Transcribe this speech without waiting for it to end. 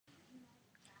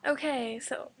Okay,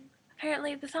 so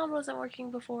apparently the sound wasn't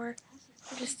working before.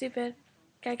 I'm just stupid.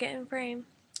 Gotta get in frame.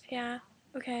 Yeah,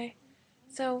 okay.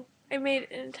 So I made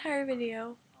an entire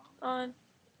video on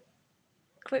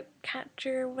quick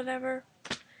capture, whatever,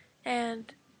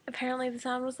 and apparently the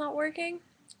sound was not working,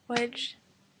 which,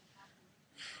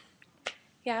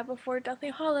 yeah, before Deathly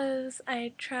Hollows,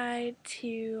 I tried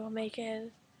to make a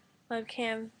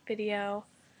webcam video,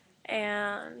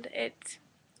 and it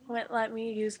wouldn't let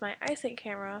me use my iSync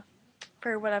camera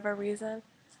for whatever reason.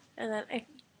 And then I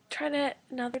tried it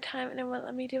another time and it wouldn't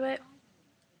let me do it.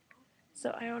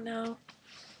 So I don't know.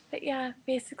 But yeah,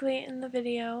 basically in the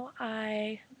video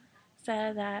I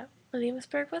said that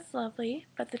Williamsburg was lovely,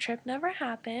 but the trip never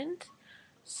happened.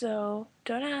 So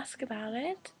don't ask about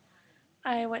it.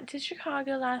 I went to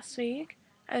Chicago last week.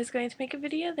 I was going to make a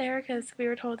video there because we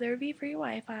were told there would be free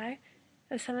Wi-Fi.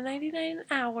 It was $7.99 an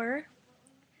hour.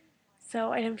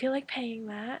 So I didn't feel like paying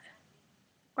that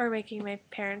or making my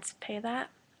parents pay that.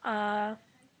 Trying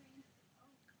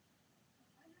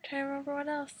to remember what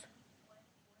else.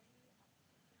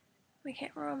 I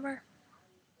can't remember.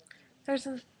 There's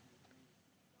some.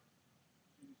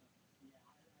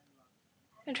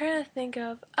 I'm trying to think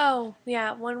of. Oh,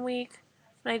 yeah, one week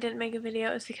when I didn't make a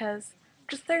video, it was because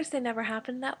just Thursday never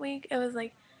happened that week. It was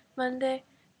like Monday,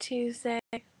 Tuesday,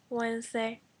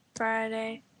 Wednesday,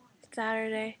 Friday,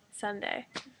 Saturday, Sunday.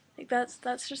 Like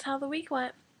that's just how the week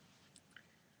went.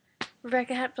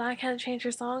 Rebecca Black had to change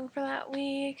her song for that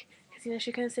week because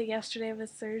she couldn't say yesterday was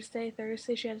Thursday.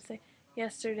 Thursday she had to say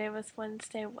yesterday was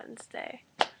Wednesday. Wednesday.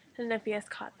 I don't know if you guys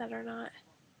caught that or not.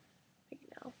 But,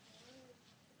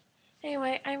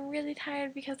 Anyway, I'm really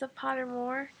tired because of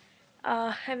Pottermore.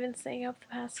 I've been staying up the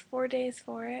past 4 days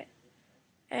for it.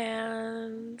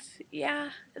 And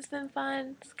yeah, it's been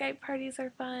fun. Skype parties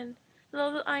are fun.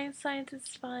 Little Einstein is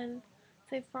fun.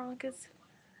 Say Frank is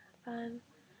fun.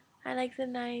 I like the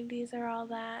 90s or all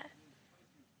that.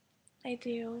 I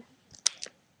do.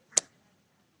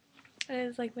 It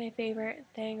is like my favorite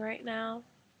thing right now.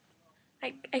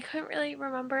 I couldn't really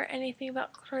remember anything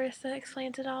about Clarissa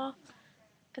Explains It All,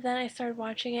 but then I started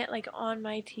watching it like on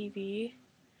my TV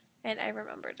and I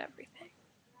remembered everything.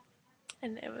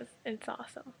 And it's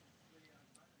awesome.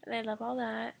 And I love all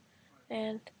that.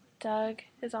 And Doug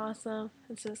is awesome,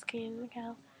 and so is Keenan and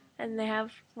Cal. And they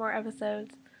have more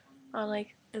episodes on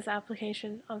like this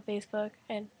application on Facebook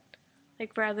and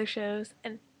like for other shows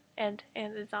and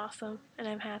it's awesome and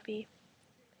I'm happy.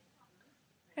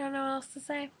 I don't know what else to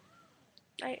say.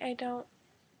 I don't.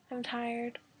 I'm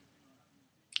tired.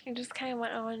 I just kind of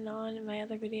went on and on in my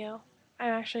other video.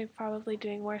 I'm actually probably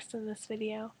doing worse than this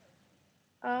video.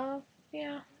 Oh,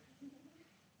 yeah.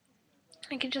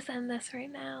 I can just end this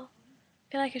right now.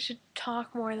 I feel like I should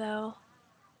talk more though.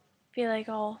 I feel like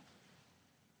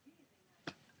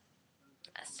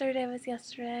yesterday was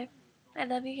yesterday. I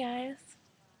love you guys.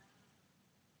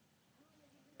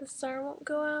 The star won't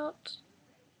go out.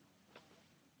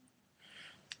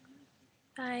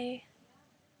 Bye.